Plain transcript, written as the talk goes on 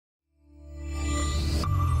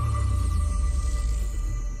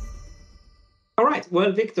right.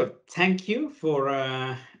 Well, Victor, thank you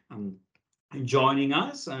for joining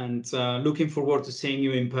us, and looking forward to seeing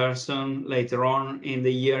you in person later on in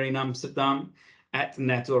the year in Amsterdam at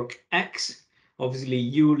Network X. Obviously,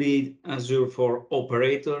 you lead Azure for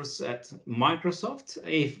Operators at Microsoft.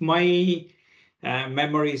 If my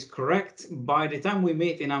memory is correct, by the time we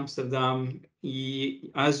meet in Amsterdam,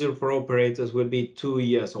 Azure for Operators will be 2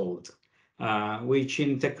 years old, which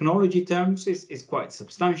in technology terms is quite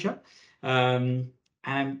substantial. And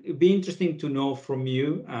it'd be interesting to know from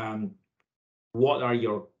you, what are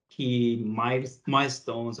your key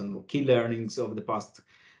milestones and key learnings over the past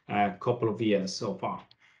couple of years so far?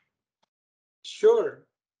 Sure.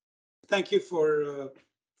 Thank you for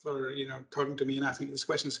talking to me and asking these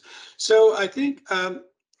questions. So I think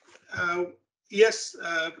yes,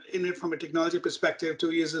 from a technology perspective,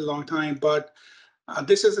 2 years is a long time, but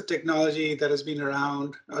this is a technology that has been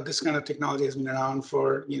around. This kind of technology has been around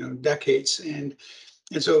for decades, and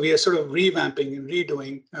so we are sort of revamping and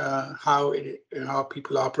redoing how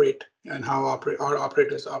people operate and how our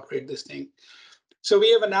operators operate this thing. So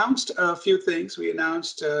we have announced a few things. We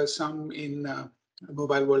announced some in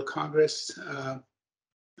Mobile World Congress,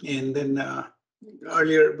 and then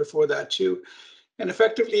earlier before that too. And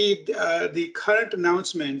effectively, the current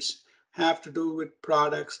announcements have to do with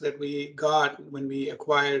products that we got when we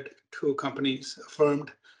acquired two companies,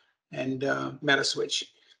 Affirmed and Metaswitch.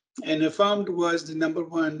 And Affirmed was the number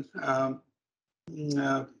one, had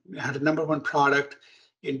a number one product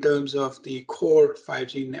in terms of the core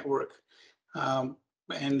 5G network.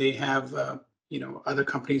 And they have other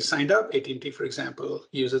companies signed up. AT&T, for example,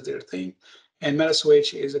 uses their thing. And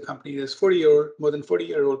Metaswitch is a company that's more than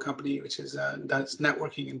 40-year-old company, which is does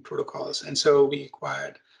networking and protocols. And so we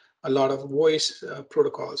acquired a lot of voice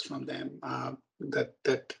protocols from them that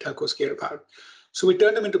telcos care about. So we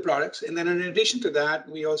turned them into products. And then in addition to that,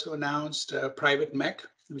 we also announced private MEC,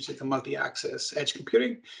 which is the multi-access edge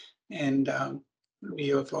computing. And we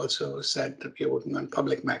have also said that we are working on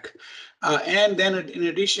public MEC. And then in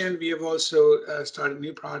addition, we have also started a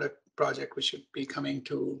new project, which should be coming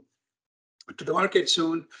to the market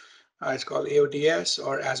soon. It's called AODS,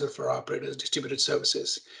 or Azure for Operators Distributed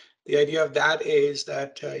Services. The idea of that is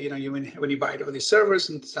that when you buy all these servers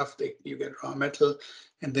and stuff, you get raw metal,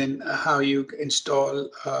 and then how you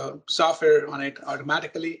install software on it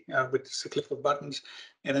automatically with a click of buttons,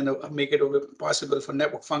 and then make it possible for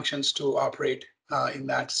network functions to operate in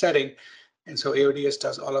that setting. And so AODS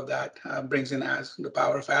does all of that, brings in the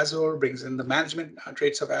power of Azure, brings in the management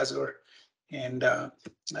traits of Azure, and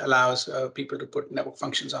allows people to put network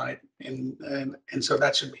functions on it. And so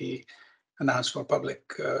that should be announced for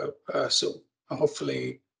public soon.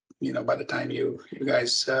 Hopefully, by the time you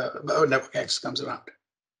guys, Network X comes around.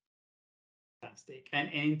 Fantastic.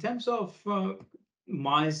 And in terms of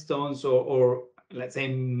milestones or let's say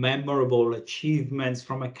memorable achievements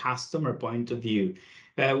from a customer point of view,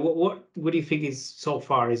 what do you think is so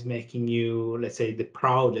far is making you, let's say, the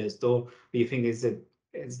proudest, or do you think is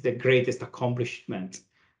the greatest accomplishment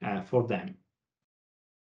for them?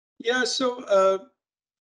 Yeah, so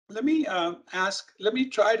let me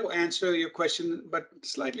try to answer your question, but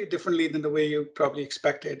slightly differently than the way you probably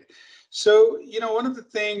expected. So, one of the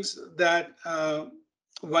things that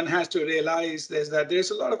one has to realize is that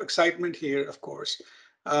there's a lot of excitement here, of course.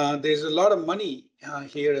 There's a lot of money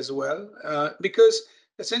here as well, because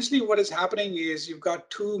essentially what is happening is you've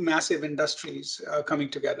got two massive industries coming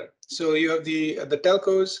together. So you have the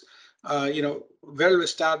telcos, well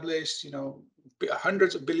established,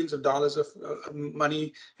 hundreds of billions of dollars of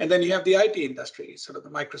money, and then you have the IT industry, sort of the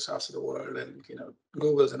Microsofts of the world, and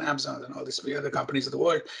Googles and Amazons and all these other companies of the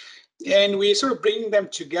world. And we sort of bring them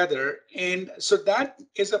together, and so that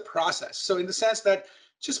is a process. So in the sense that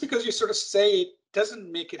just because you sort of say it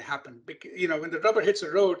doesn't make it happen. Because, when the rubber hits the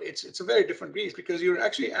road, it's a very different beast, because you're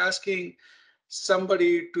actually asking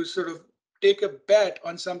somebody to sort of take a bet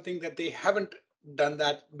on something that they haven't done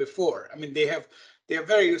that before. I mean, they are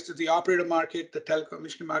very used to the operator market. The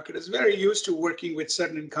telecommunication market is very used to working with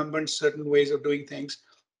certain incumbents, certain ways of doing things.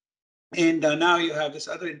 And now you have this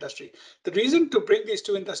other industry. The reason to bring these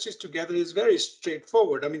two industries together is very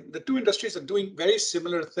straightforward. I mean, the two industries are doing very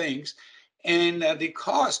similar things, and the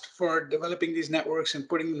cost for developing these networks and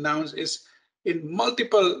putting them down is in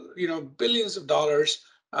multiple, billions of dollars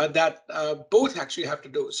that both actually have to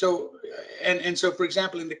do. So, and so, for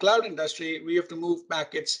example, in the cloud industry, we have to move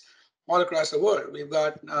packets all across the world. We've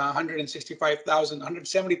got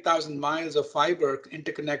 170,000 miles of fiber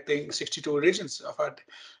interconnecting 62 regions of our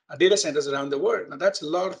data centers around the world. Now, that's a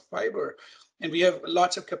lot of fiber. and we have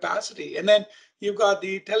lots of capacity. And then you've got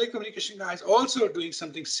the telecommunication guys also doing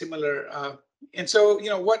something similar. And so,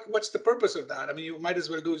 what's the purpose of that? I mean, you might as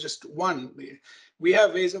well do just one. We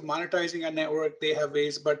have ways of monetizing our network. They have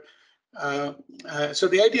ways, but so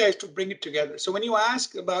the idea is to bring it together. So when you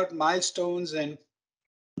ask about milestones and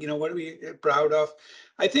what are we proud of,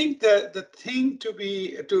 I think the thing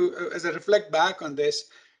as I reflect back on this,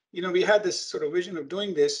 we had this sort of vision of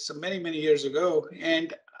doing this so many years ago,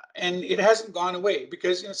 and it hasn't gone away,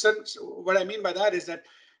 because what I mean by that is that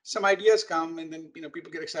some ideas come and then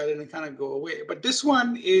people get excited and kind of go away. But this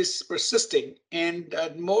one is persisting, and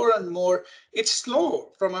more. It's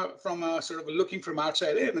slow from a sort of looking from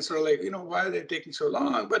outside in. It's sort of like, why are they taking so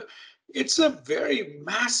long? But it's a very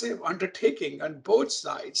massive undertaking on both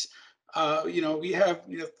sides. We have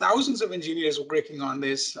thousands of engineers working on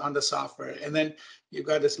this, on the software, and then you've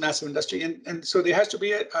got this massive industry, and so there has to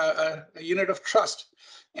be a unit of trust,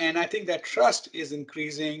 and I think that trust is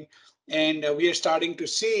increasing. And we are starting to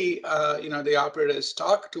see, the operators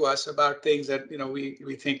talk to us about things that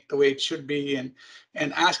we think the way it should be, and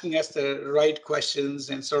asking us the right questions,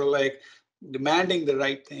 and sort of like demanding the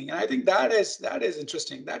right thing. And I think that is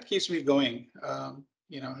interesting. That keeps me going. I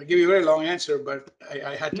give you a very long answer, but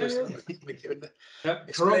I had to sort of make it.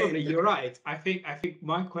 Probably you're right. I think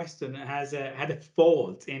my question had a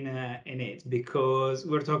fault in it, because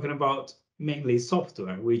we're talking about mainly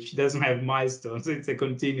software, which doesn't have milestones. It's a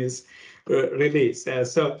continuous release.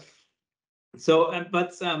 But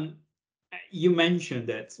you mentioned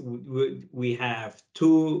that we have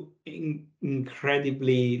two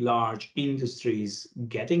incredibly large industries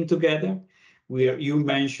getting together. You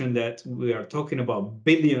mentioned that we are talking about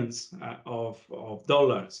billions of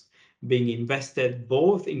dollars being invested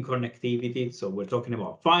both in connectivity. So we're talking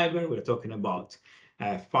about fiber, we're talking about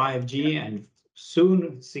 5G, and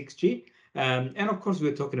soon 6G. And of course,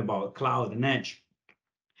 we're talking about cloud and edge.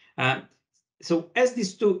 So as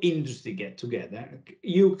these two industries get together,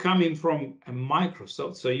 you coming from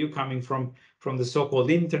Microsoft, so you're coming from the so-called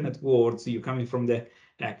internet world, so you're coming from the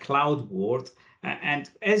cloud world, and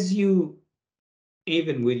as you,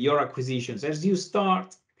 even with your acquisitions, as you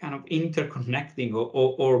start kind of interconnecting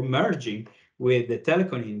or merging with the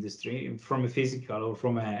telecom industry from a physical or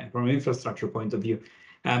from an infrastructure point of view,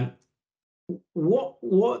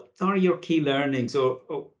 what are your key learnings, or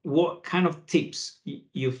what kind of tips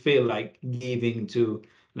you feel like giving to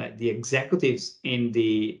the executives in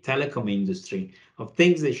the telecom industry, of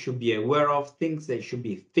things they should be aware of, things they should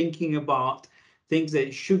be thinking about, things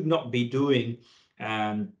they should not be doing,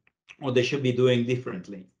 or they should be doing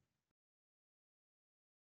differently?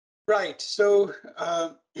 Right. So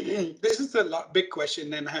this is a big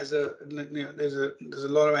question, and has there's a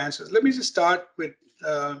lot of answers. Let me just start with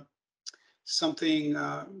something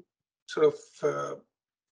sort of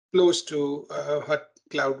close to what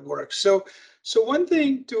cloud works. So one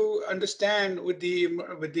thing to understand with the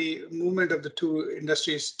movement of the two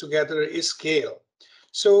industries together is scale.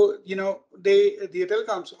 So the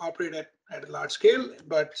telecoms operate at a large scale,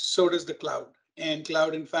 but so does the cloud. And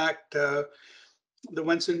cloud, in fact, the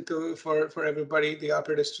one thing for everybody, the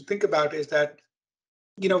operators, to think about is that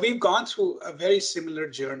we've gone through a very similar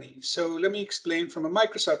journey. So let me explain from a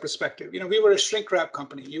Microsoft perspective. We were a shrink wrap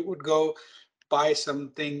company. You would go buy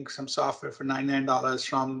some software for $99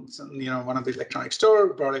 from one of the electronic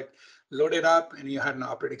store, brought it, load it up, and you had an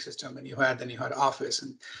operating system, and then you had Office.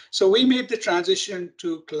 And so we made the transition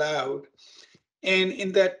to cloud.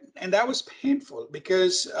 And that was painful,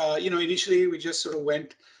 because initially we just sort of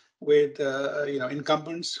went with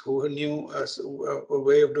incumbents who knew a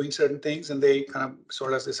way of doing certain things, and they kind of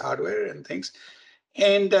sold us this hardware and things.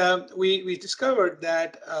 And we discovered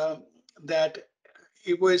that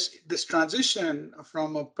it was this transition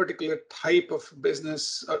from a particular type of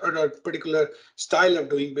business or a particular style of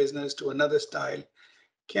doing business to another style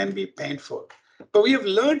can be painful. But we have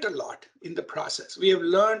learned a lot in the process. We have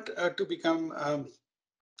learned to become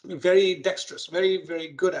very dexterous, very, very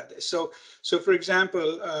good at this. So for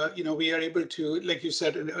example, we are able to, like you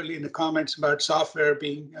said early in the comments about software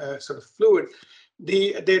being sort of fluid.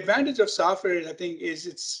 The advantage of software, I think, is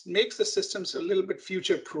it makes the systems a little bit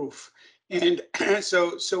future-proof. And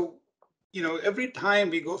so every time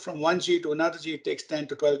we go from one G to another G, it takes 10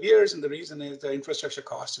 to 12 years, and the reason is the infrastructure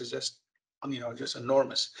cost is just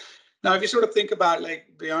enormous. Now, if you sort of think about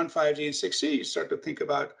like beyond 5G and 6G, you start to think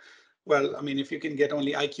about, well, I mean, if you can get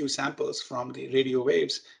only IQ samples from the radio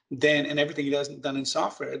waves, then, and everything is done in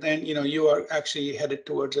software, then you are actually headed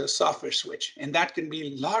towards a software switch, and that can be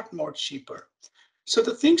a lot more cheaper. So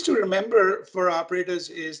the things to remember for operators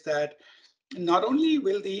is that not only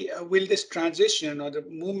will this transition or the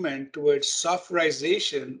movement towards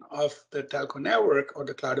softwareization of the telco network or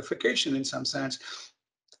the cloudification in some sense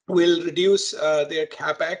will reduce their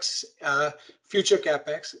capex, future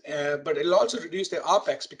capex, but it'll also reduce their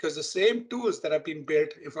opex because the same tools that have been built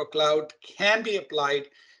for cloud can be applied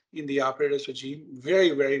in the operators regime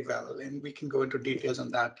very, very well. And we can go into details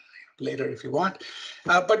on that later if you want.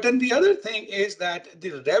 But then the other thing is that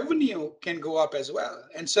the revenue can go up as well.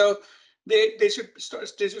 And so they should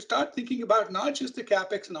start thinking about not just the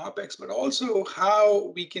capex and opex, but also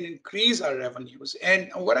how we can increase our revenues.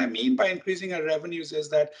 And what I mean by increasing our revenues is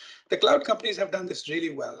that the cloud companies have done this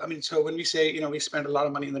really well. I mean, so when we say, we spend a lot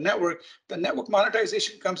of money in the network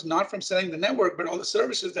monetization comes not from selling the network, but all the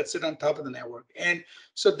services that sit on top of the network. And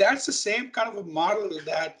so that's the same kind of a model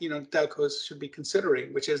that, telcos should be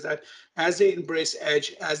considering, which is that as they embrace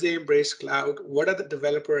edge, as they embrace cloud, what are the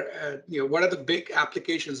what are the big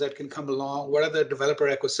applications that can come along? What are the developer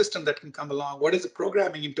ecosystem that can come along? What is the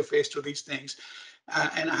programming interface to these things?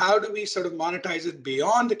 And how do we sort of monetize it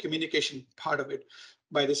beyond the communication part of it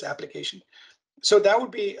by this application? So that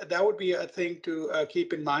would be a thing to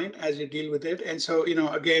keep in mind as you deal with it. And so,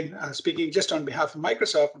 again, speaking just on behalf of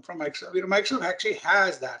Microsoft and from Microsoft, Microsoft actually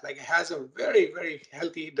has that. Like, it has a very, very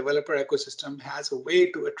healthy developer ecosystem, has a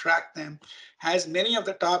way to attract them, has many of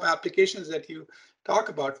the top applications that you talk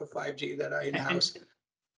about for 5G that are in-house.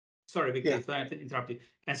 Sorry, Victor, if I interrupt you.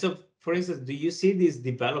 And so, for instance, do you see this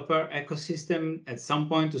developer ecosystem at some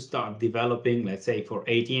point to start developing, let's say, for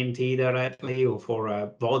AT&T directly, or for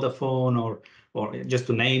Vodafone, or just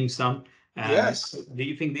to name some? Yes. Do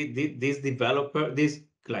you think these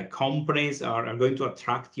like companies are going to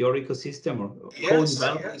attract your ecosystem or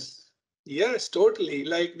co-developers? Yes, totally.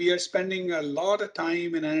 Like, we are spending a lot of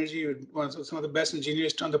time and energy with some of the best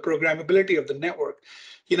engineers on the programmability of the network.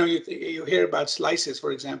 You hear about slices,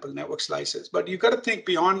 for example, network slices, but you got to think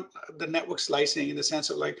beyond the network slicing in the sense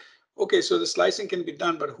of like, okay, so the slicing can be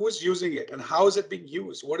done, but who's using it and how is it being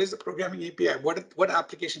used? What is the programming API? What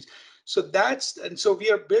applications? So so we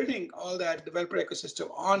are building all that developer ecosystem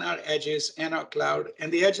on our edges and our cloud,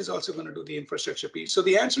 and the edge is also going to do the infrastructure piece. So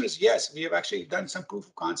the answer is yes. We have actually done some proof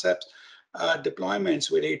of concepts deployments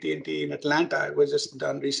with AT&T in Atlanta. It was just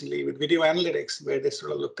done recently with video analytics, where they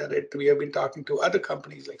sort of looked at it. We have been talking to other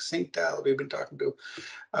companies like Singtel. We've been talking to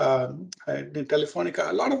Telefonica.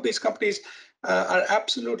 A lot of these companies are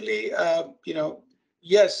absolutely,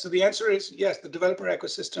 yes. So the answer is yes. The developer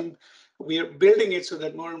ecosystem, we are building it so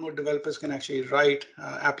that more and more developers can actually write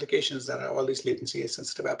applications that are all these latency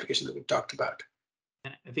sensitive applications that we talked about.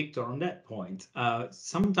 Victor, on that point,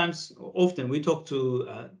 often we talk to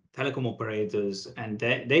telecom operators, and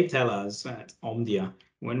they tell us at Omdia,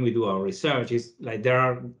 when we do our research, is like there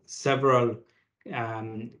are several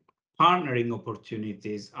partnering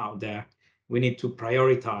opportunities out there. We need to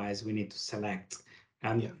prioritize, we need to select.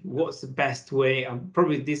 What's the best way?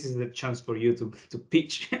 Probably this is the chance for you to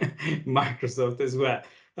pitch Microsoft as well.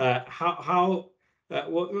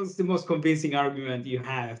 What was the most convincing argument you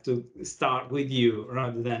have to start with you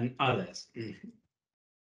rather than others?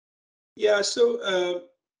 Yeah, so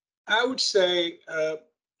I would say,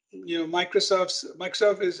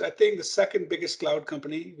 Microsoft is, I think, the second biggest cloud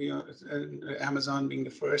company, Amazon being the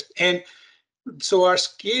first. And so our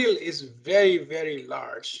scale is very, very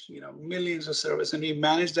large, millions of servers, and we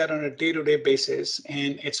manage that on a day-to-day basis,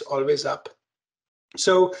 and it's always up.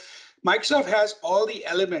 So Microsoft has all the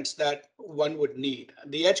elements that one would need.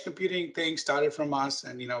 The edge computing thing started from us,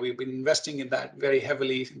 and we've been investing in that very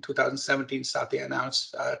heavily. In 2017, Satya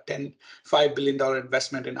announced $5 billion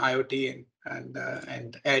investment in IoT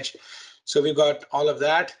and edge. So we've got all of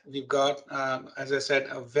that. We've got, as I said,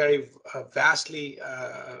 very vast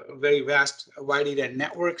wide area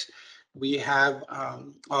networks. We have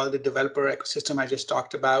all the developer ecosystem I just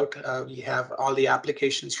talked about. We have all the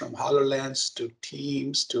applications from HoloLens to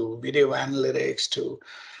Teams to video analytics to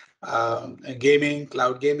gaming,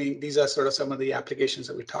 cloud gaming. These are sort of some of the applications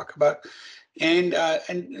that we talk about. And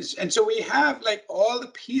so we have like all the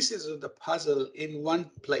pieces of the puzzle in one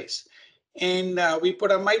place. And we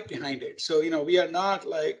put our might behind it. So, we are not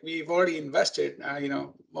like, we've already invested,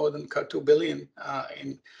 more than $2 billion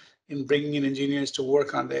in bringing in engineers to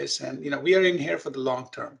work on this. And, we are in here for the long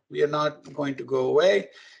term. We are not going to go away,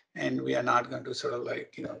 and we are not going to sort of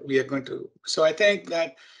like, we are going to. So I think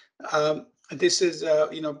that this is,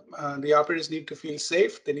 the operators need to feel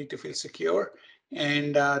safe. They need to feel secure,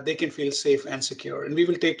 and they can feel safe and secure. And we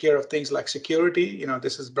will take care of things like security.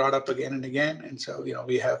 This is brought up again and again. And so,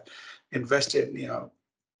 we have invested,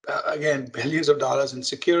 again, billions of dollars in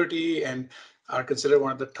security and are considered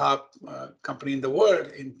one of the top company in the world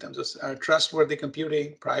in terms of trustworthy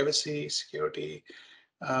computing, privacy, security.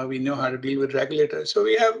 We know how to deal with regulators. So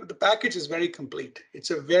we have the package is very complete.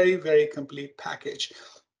 It's a very, very complete package.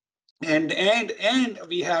 And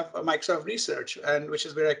we have Microsoft Research, and which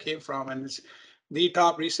is where I came from, and it's the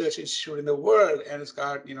top research institute in the world, and it's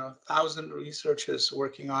got 1,000 researchers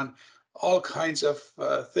working on all kinds of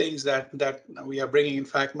things that we are bringing. In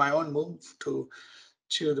fact, my own move to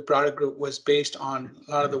the product group was based on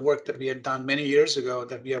a lot of the work that we had done many years ago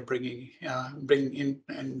that we are bringing in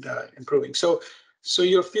and improving. So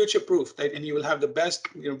you're future proof, right? And you will have the best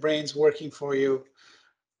brains working for you.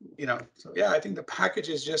 So yeah, I think the package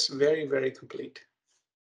is just very, very complete.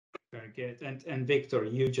 Very good. And Victor,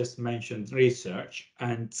 you just mentioned research,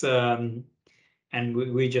 and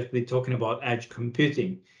we just been talking about edge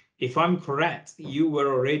computing. If I'm correct, you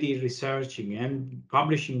were already researching and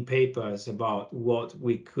publishing papers about what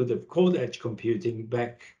we could have called edge computing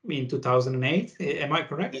back in 2008. Am I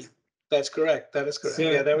correct? Yeah, that's correct. That is correct. So,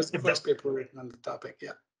 yeah, that was the first paper written on the topic.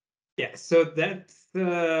 Yeah. Yeah. So that's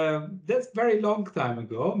very long time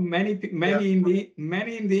ago. Many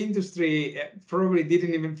in the industry probably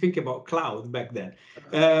didn't even think about cloud back then.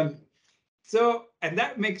 So, and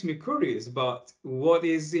that makes me curious about what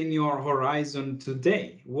is in your horizon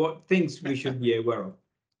today. What things we should be aware of?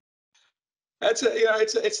 That's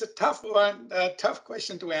it's a tough one, tough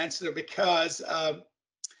question to answer, because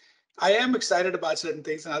I am excited about certain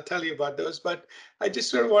things, and I'll tell you about those. But I just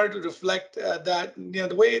sort of wanted to reflect that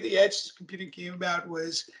the way the edge computing came about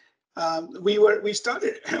was we had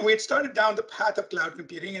started down the path of cloud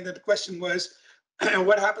computing, and then the question was,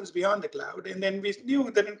 what happens beyond the cloud? And then we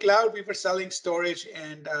knew that in cloud we were selling storage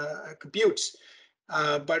and computes,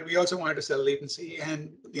 but we also wanted to sell latency,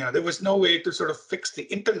 and there was no way to sort of fix the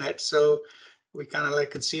internet, so we kind of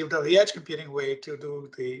conceived of the edge computing way to do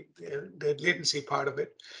the latency part of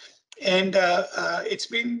it. And it's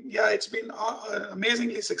been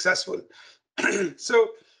amazingly successful.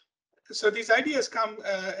 So these ideas come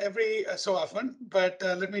every so often, but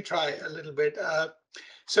let me try a little bit.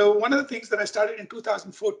 So one of the things that I started in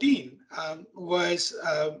 2014 was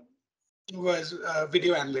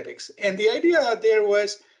video analytics, and the idea there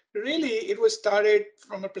was really it was started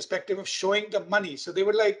from a perspective of showing the money. So they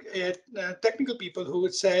were technical people who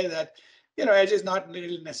would say that edge is not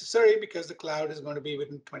really necessary because the cloud is going to be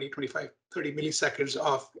within 20, 25, 30 milliseconds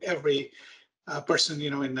of every person,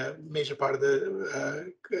 in the major part of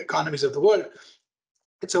the economies of the world.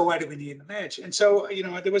 And so why do we need an edge? And so,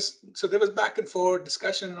 there was back and forth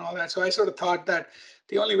discussion and all that. So I sort of thought that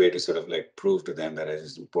the only way to sort of prove to them that it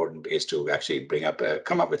is important is to actually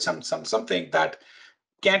come up with something that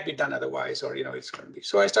can't be done otherwise, or it's going to be.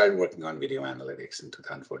 So I started working on video analytics in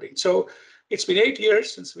 2014. So it's been 8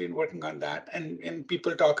 years since we've been working on that, and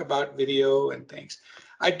people talk about video and things.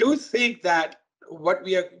 I do think that what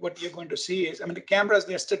you're going to see is, the cameras,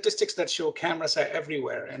 there are statistics that show cameras are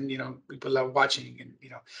everywhere, and people are watching, and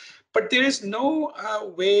but there is no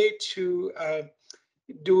way to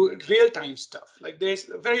do real-time stuff. There's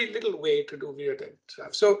very little way to do real-time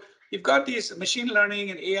stuff. So you've got these machine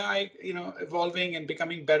learning and AI, evolving and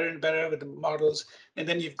becoming better and better with the models. And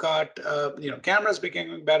then you've got, cameras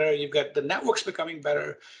becoming better. You've got the networks becoming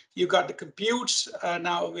better. You've got the computes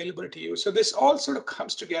now available to you. So this all sort of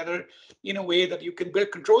comes together in a way that you can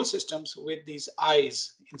build control systems with these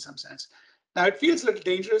eyes in some sense. Now it feels a little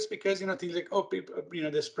dangerous because things like, oh, people,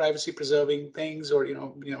 there's privacy preserving things, or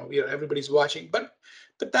everybody's watching, but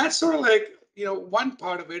that's sort of one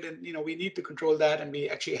part of it, and we need to control that, and we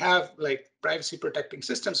actually have privacy protecting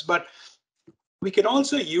systems, but we can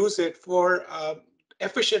also use it for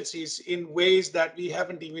efficiencies in ways that we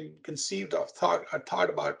haven't even conceived of, thought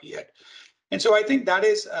about yet. And so I think that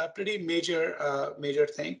is a pretty major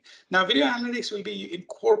thing. Now, video analytics will be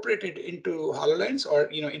incorporated into HoloLens, or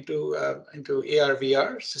into AR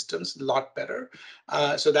VR systems a lot better.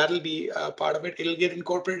 So that'll be part of it. It'll get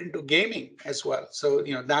incorporated into gaming as well. So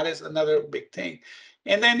that is another big thing.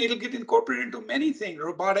 And then it'll get incorporated into many things.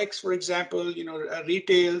 Robotics, for example,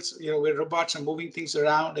 retails, where robots are moving things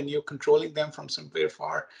around and you're controlling them from somewhere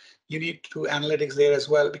far. You need to do analytics there as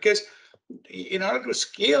well, because in order to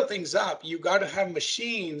scale things up, you got to have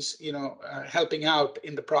machines, helping out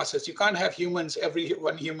in the process. You can't have humans, every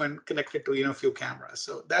one human connected to, a few cameras.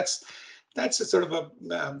 So that's a sort of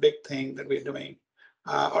a big thing that we're doing,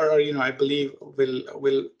 or I believe will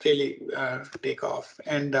really take off.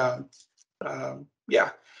 And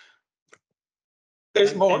yeah,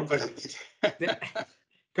 there's more.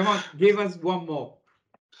 Come on, give us one more.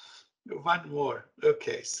 One more.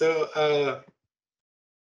 Okay, so.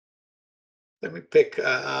 Let me pick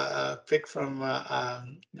from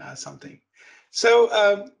something. So,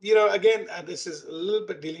 again, this is a little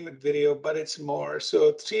bit dealing with video, but it's more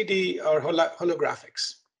so 3D or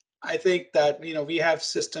holographics. I think that, we have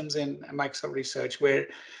systems in Microsoft Research where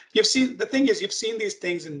the thing is, you've seen these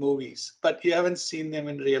things in movies, but you haven't seen them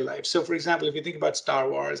in real life. So, for example, if you think about Star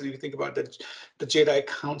Wars and if you think about the Jedi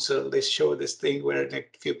Council, they show this thing where a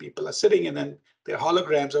few people are sitting and then their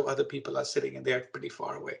holograms of other people are sitting and they're pretty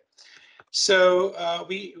far away. So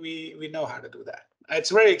we know how to do that.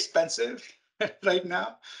 It's very expensive right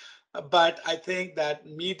now, but I think that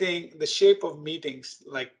the shape of meetings,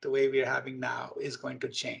 like the way we're having now, is going to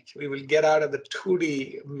change. We will get out of the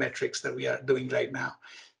 2D metrics that we are doing right now,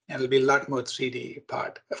 and it'll be a lot more 3D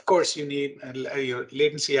part. Of course, you need your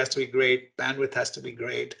latency has to be great, bandwidth has to be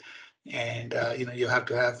great, and you have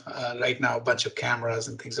to have right now a bunch of cameras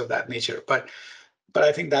and things of that nature. But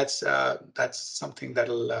I think that's something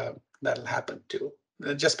that'll happen too,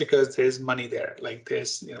 just because there's money there. Like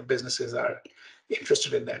there's businesses are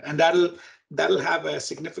interested in that, and that'll have a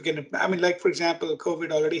significant. I mean, like for example,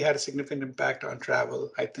 COVID already had a significant impact on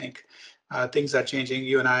travel. I think things are changing.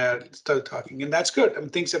 You and I are still talking, and that's good. I mean,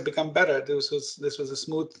 things have become better. This was a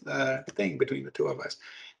smooth thing between the two of us.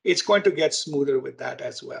 It's going to get smoother with that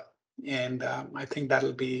as well. And I think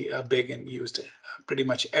that'll be big and used pretty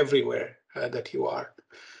much everywhere that you are.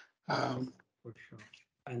 For sure.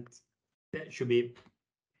 And that should be,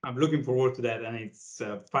 I'm looking forward to that, and it's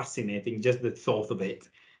fascinating, just the thought of it.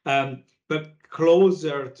 But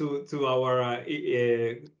closer to our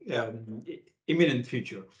imminent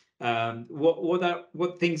future,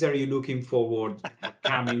 what things are you looking forward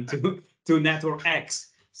coming to Network X?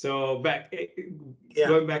 So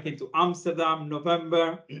going back into Amsterdam,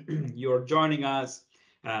 November, you're joining us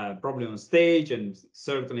probably on stage and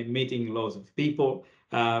certainly meeting lots of people.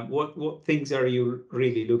 What things are you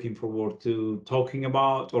really looking forward to talking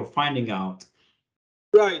about or finding out?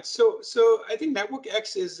 Right. So I think Network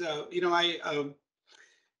X is I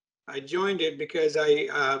joined it because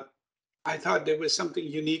I thought there was something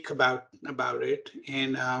unique about it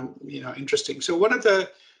and interesting. So one of the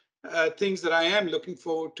things that I am looking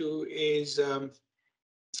forward to is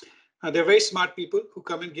they're very smart people who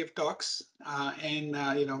come and give talks and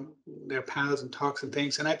their panels and talks and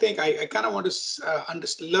things. And I think I kind of want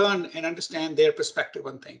to learn and understand their perspective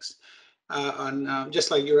on things.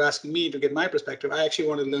 Just like you're asking me to get my perspective, I actually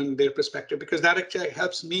want to learn their perspective because that actually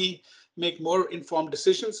helps me make more informed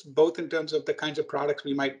decisions, both in terms of the kinds of products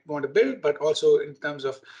we might want to build, but also in terms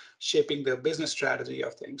of shaping the business strategy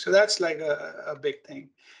of things. So that's like a big thing.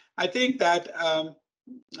 I think that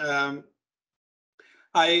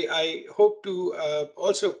I hope to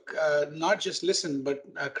also not just listen, but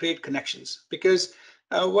create connections because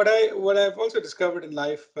what I've also discovered in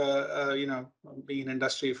life, being in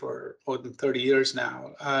industry for more than 30 years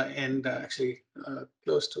now, and actually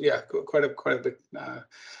close to quite a bit,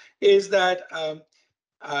 is that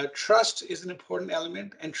trust is an important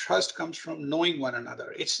element, and trust comes from knowing one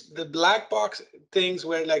another. It's the black box things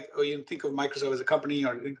where you think of Microsoft as a company,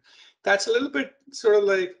 or that's a little bit sort of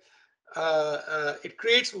like. It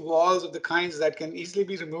creates walls of the kinds that can easily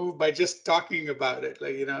be removed by just talking about it.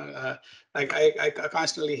 I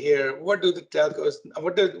constantly hear, what do the telcos,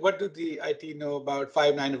 what do the IT know about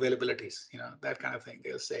 5.9 availabilities? That kind of thing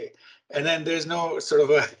they'll say, and then there's no sort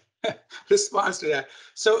of a response to that.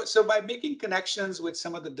 So by making connections with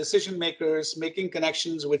some of the decision makers, making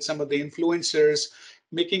connections with some of the influencers,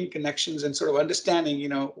 making connections and sort of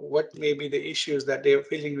understanding, what may be the issues that they're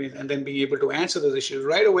facing with, and then being able to answer those issues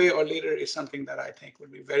right away or later is something that I think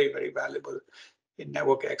would be very, very valuable in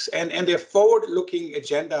Network X. And their forward-looking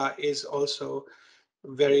agenda is also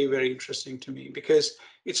very, very interesting to me because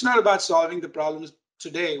it's not about solving the problems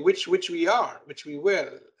today, which we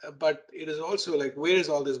will, but it is also like, where is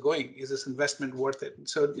all this going? Is this investment worth it?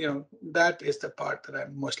 So, that is the part that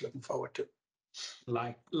I'm most looking forward to.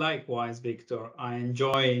 Likewise, Victor, I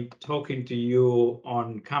enjoy talking to you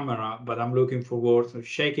on camera, but I'm looking forward to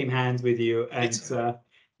shaking hands with you and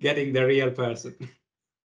getting the real person.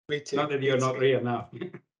 Me too. Not that you're not real now.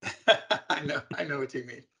 I know what you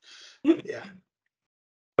mean. Yeah.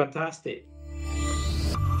 Fantastic.